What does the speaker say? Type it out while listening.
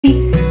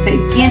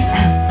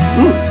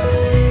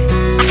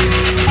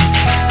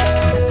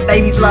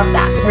Babies love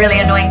that really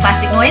annoying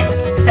plastic noise.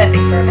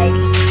 Perfect for a baby.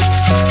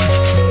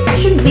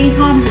 It shouldn't be as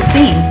hard as it's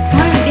been.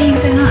 Why is it being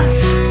so hard?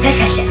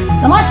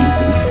 The lighting's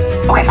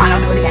good. Okay, fine,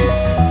 I'll do it again.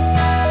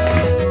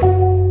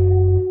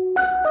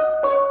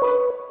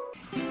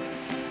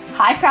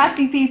 Hi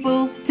crafty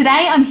people!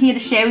 Today I'm here to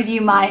share with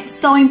you my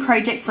sewing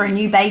project for a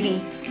new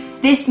baby.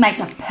 This makes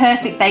a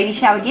perfect baby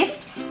shower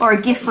gift or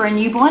a gift for a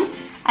newborn,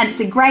 and it's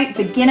a great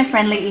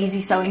beginner-friendly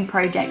easy sewing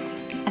project.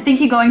 I think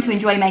you're going to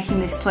enjoy making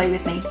this toy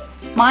with me.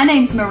 My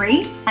name's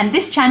Marie, and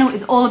this channel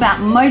is all about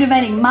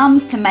motivating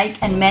mums to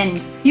make and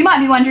mend. You might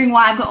be wondering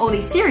why I've got all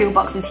these cereal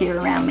boxes here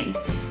around me.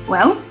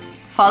 Well,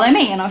 follow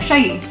me and I'll show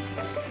you.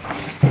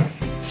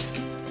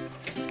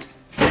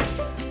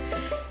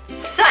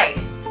 So,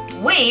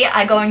 we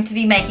are going to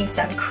be making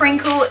some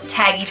Crinkle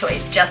Taggy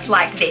Toys just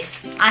like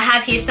this. I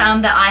have here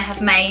some that I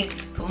have made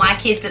for my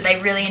kids that they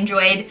really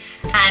enjoyed,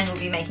 and we'll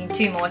be making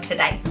 2 more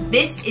today.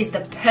 This is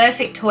the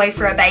perfect toy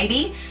for a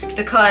baby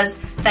because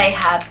they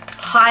have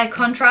high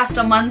contrast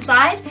on one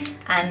side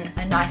and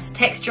a nice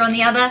texture on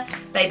the other.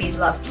 Babies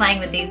love playing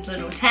with these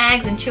little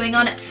tags and chewing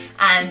on it,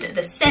 and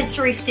the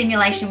sensory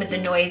stimulation with the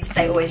noise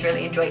they always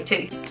really enjoy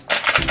too.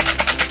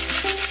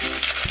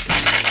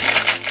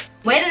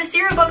 Where do the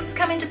cereal boxes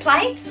come into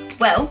play?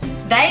 Well,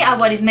 they are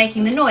what is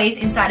making the noise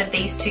inside of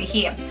these 2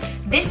 here.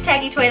 This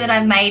taggy toy that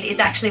I've made is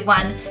actually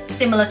one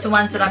similar to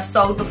ones that I've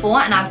sold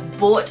before, and I've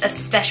bought a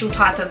special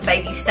type of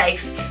baby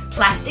safe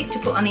plastic to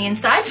put on the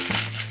inside,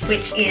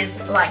 which is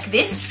like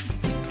this.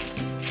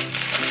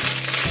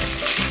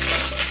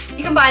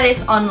 You can buy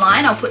this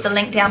online. I'll put the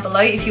link down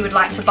below if you would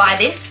like to buy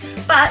this.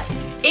 But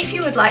if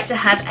you would like to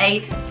have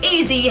a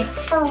easy,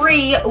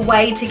 free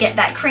way to get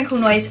that crinkle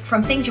noise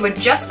from things you were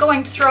just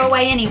going to throw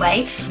away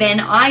anyway, then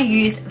I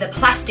use the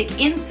plastic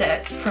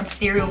inserts from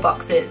cereal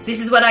boxes. This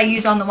is what I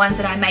use on the ones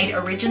that I made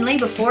originally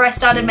before I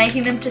started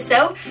making them to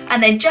sell,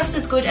 and they're just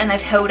as good and they've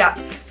held up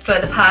for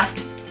the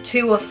past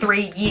 2 or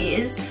 3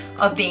 years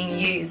of being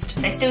used.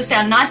 They still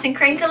sound nice and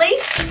crinkly.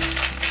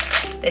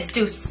 They're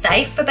still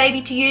safe for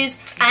baby to use,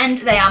 and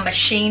they are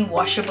machine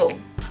washable.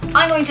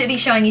 I'm going to be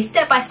showing you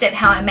step by step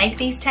how I make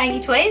these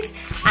taggy toys,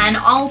 and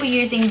I'll be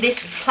using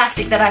this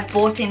plastic that I've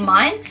bought in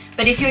mine,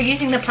 but if you're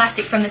using the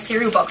plastic from the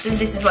cereal boxes,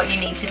 this is what you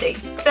need to do.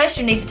 First,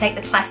 you need to take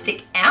the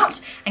plastic out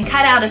and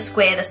cut out a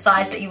square the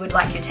size that you would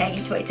like your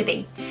taggy toy to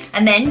be.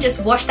 And then just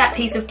wash that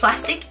piece of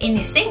plastic in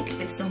your sink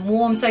with some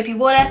warm soapy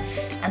water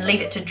and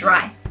leave it to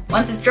dry.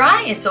 Once it's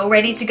dry, it's all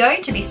ready to go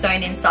to be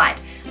sewn inside.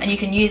 And you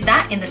can use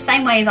that in the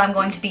same way as I'm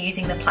going to be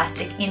using the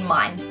plastic in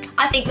mine.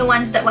 I think the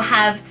ones that will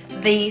have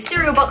the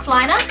cereal box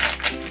liner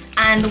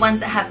and the ones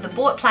that have the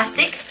bought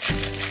plastic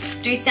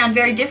do sound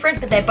very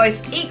different, but they're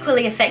both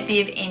equally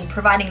effective in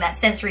providing that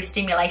sensory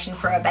stimulation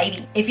for a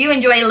baby. If you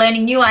enjoy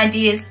learning new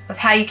ideas of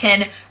how you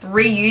can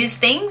reuse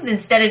things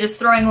instead of just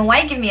throwing them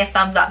away, give me a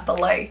thumbs up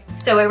below.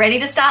 So we're ready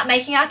to start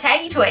making our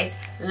taggy toys.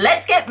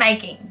 Let's get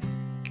making.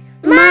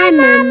 My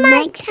mum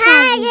makes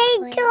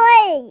taggy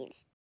toys.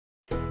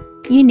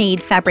 You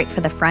need fabric for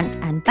the front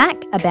and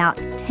back,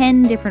 about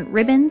 10 different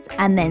ribbons,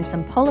 and then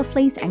some polar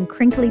fleece and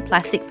crinkly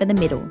plastic for the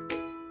middle.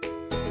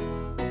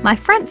 My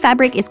front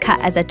fabric is cut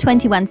as a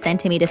 21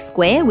 centimetre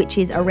square, which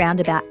is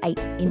around about 8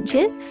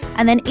 inches,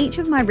 and then each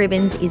of my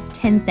ribbons is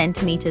 10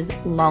 centimetres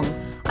long.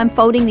 I'm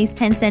folding these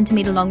 10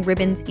 centimetre long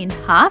ribbons in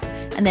half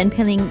and then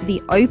pinning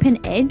the open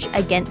edge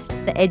against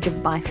the edge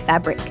of my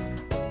fabric.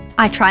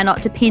 I try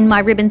not to pin my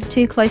ribbons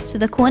too close to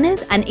the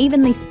corners and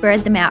evenly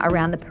spread them out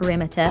around the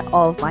perimeter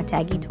of my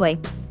taggy toy.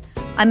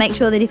 I make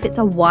sure that if it's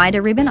a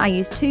wider ribbon, I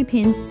use 2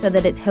 pins so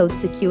that it's held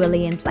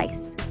securely in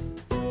place.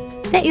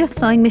 Set your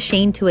sewing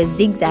machine to a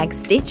zigzag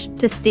stitch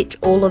to stitch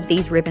all of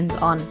these ribbons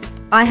on.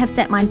 I have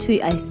set mine to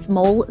a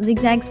small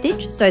zigzag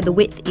stitch, so the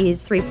width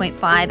is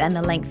 3.5 and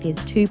the length is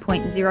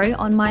 2.0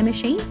 on my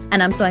machine,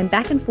 and I'm sewing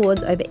back and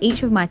forwards over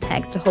each of my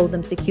tags to hold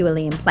them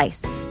securely in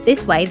place.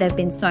 This way they've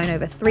been sewn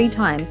over 3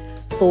 times,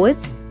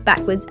 forwards,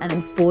 backwards, and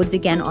then forwards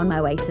again on my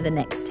way to the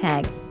next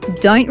tag.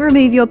 Don't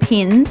remove your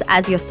pins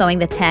as you're sewing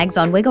the tags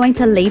on. We're going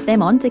to leave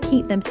them on to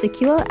keep them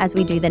secure as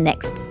we do the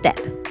next step.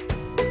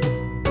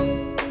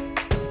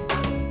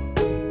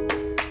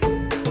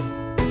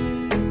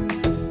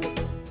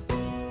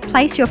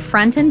 Place your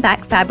front and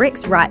back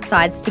fabrics right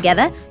sides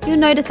together. You'll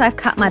notice I've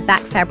cut my back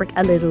fabric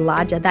a little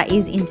larger. That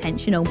is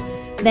intentional.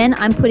 Then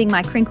I'm putting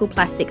my crinkle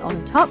plastic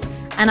on top,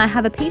 and I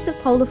have a piece of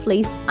polar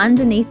fleece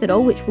underneath it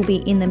all, which will be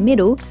in the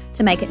middle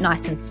to make it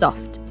nice and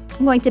soft.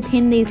 I'm going to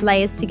pin these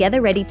layers together,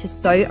 ready to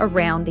sew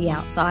around the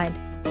outside.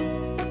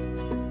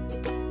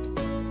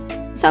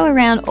 Sew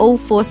around all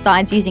 4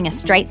 sides using a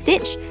straight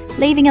stitch,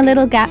 leaving a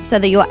little gap so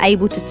that you're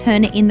able to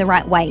turn it in the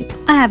right way.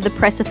 I have the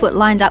presser foot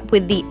lined up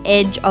with the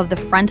edge of the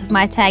front of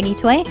my taggy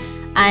toy,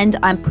 and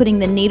I'm putting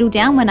the needle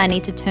down when I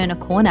need to turn a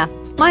corner.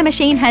 My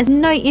machine has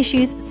no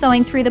issues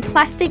sewing through the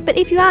plastic, but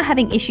if you are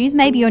having issues,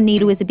 maybe your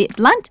needle is a bit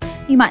blunt,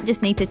 you might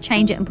just need to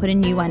change it and put a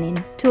new one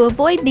in. To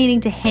avoid needing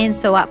to hand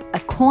sew up a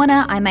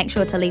corner, I make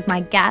sure to leave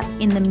my gap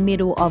in the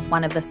middle of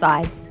one of the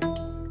sides.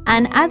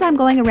 And as I'm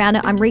going around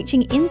it, I'm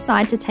reaching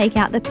inside to take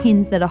out the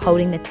pins that are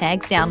holding the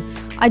tags down.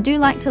 I do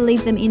like to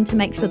leave them in to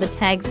make sure the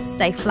tags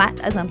stay flat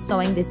as I'm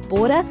sewing this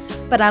border,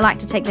 but I like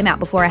to take them out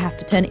before I have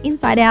to turn it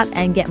inside out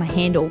and get my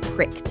hand all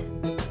pricked.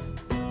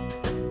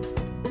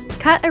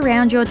 Cut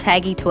around your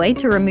taggy toy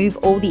to remove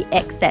all the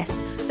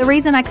excess. The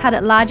reason I cut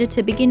it larger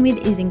to begin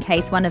with is in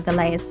case one of the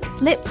layers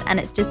slips, and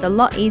it's just a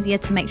lot easier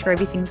to make sure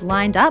everything's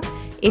lined up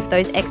if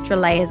those extra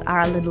layers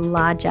are a little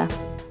larger.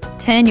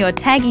 Turn your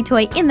taggy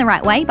toy in the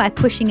right way by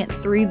pushing it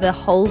through the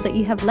hole that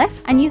you have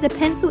left, and use a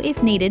pencil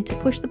if needed to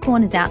push the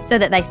corners out so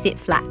that they sit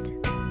flat.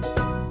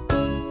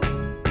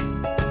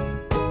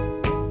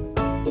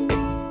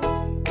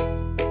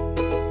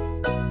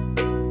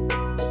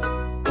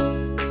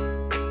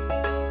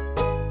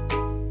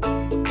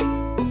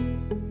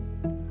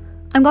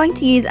 I'm going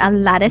to use a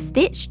ladder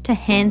stitch to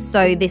hand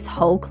sew this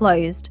hole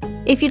closed.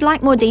 If you'd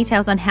like more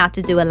details on how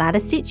to do a ladder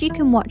stitch, you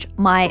can watch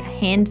my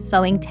hand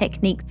sewing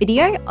technique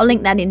video. I'll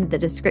link that in the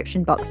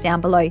description box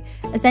down below.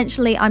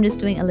 Essentially, I'm just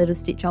doing a little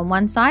stitch on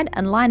one side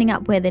and lining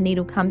up where the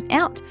needle comes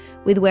out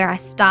with where I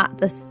start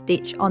the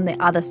stitch on the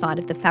other side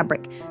of the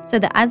fabric, so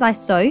that as I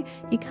sew,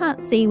 you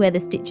can't see where the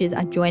stitches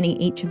are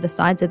joining each of the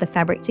sides of the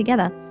fabric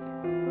together.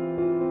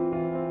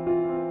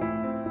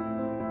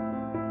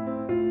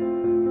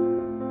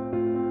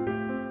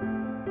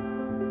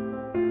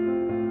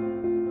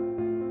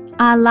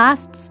 Our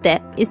last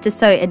step is to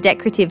sew a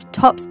decorative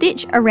top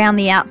stitch around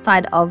the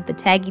outside of the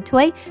taggy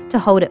toy to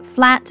hold it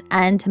flat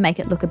and to make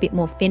it look a bit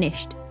more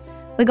finished.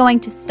 We're going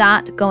to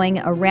start going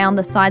around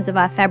the sides of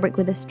our fabric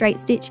with a straight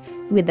stitch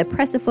with the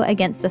presser foot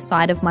against the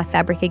side of my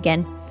fabric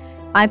again.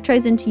 I've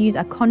chosen to use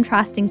a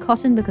contrasting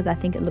cotton because I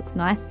think it looks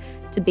nice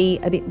to be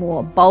a bit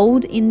more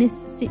bold in this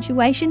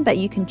situation, but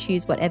you can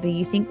choose whatever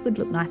you think would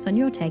look nice on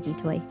your taggy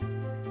toy.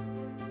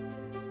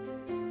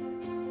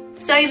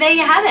 So there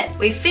you have it.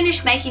 We've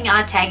finished making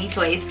our taggy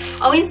toys.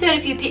 I'll insert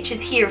a few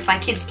pictures here of my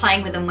kids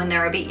playing with them when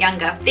they're a bit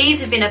younger. These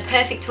have been a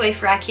perfect toy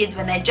for our kids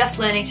when they're just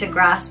learning to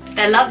grasp.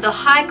 They love the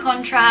high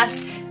contrast,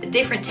 the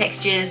different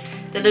textures,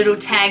 the little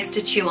tags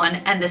to chew on,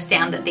 and the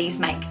sound that these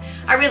make.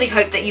 I really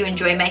hope that you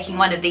enjoy making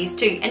one of these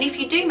too, and if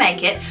you do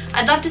make it,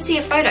 I'd love to see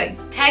a photo.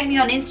 Tag me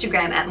on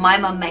Instagram at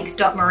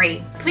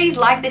mymum.marie. Please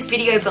like this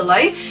video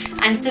below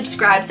and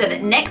subscribe so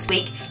that next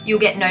week you'll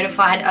get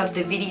notified of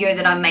the video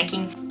that I'm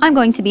making. I'm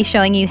going to be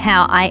showing you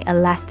how I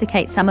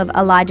elasticate some of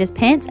Elijah's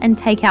pants and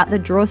take out the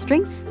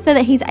drawstring so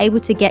that he's able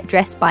to get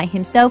dressed by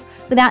himself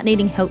without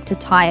needing help to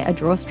tie a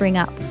drawstring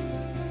up.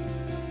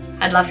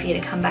 I'd love for you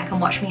to come back and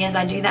watch me as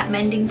I do that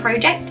mending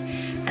project.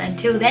 And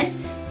until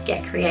then,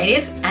 get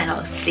creative and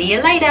I'll see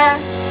you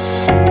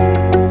later.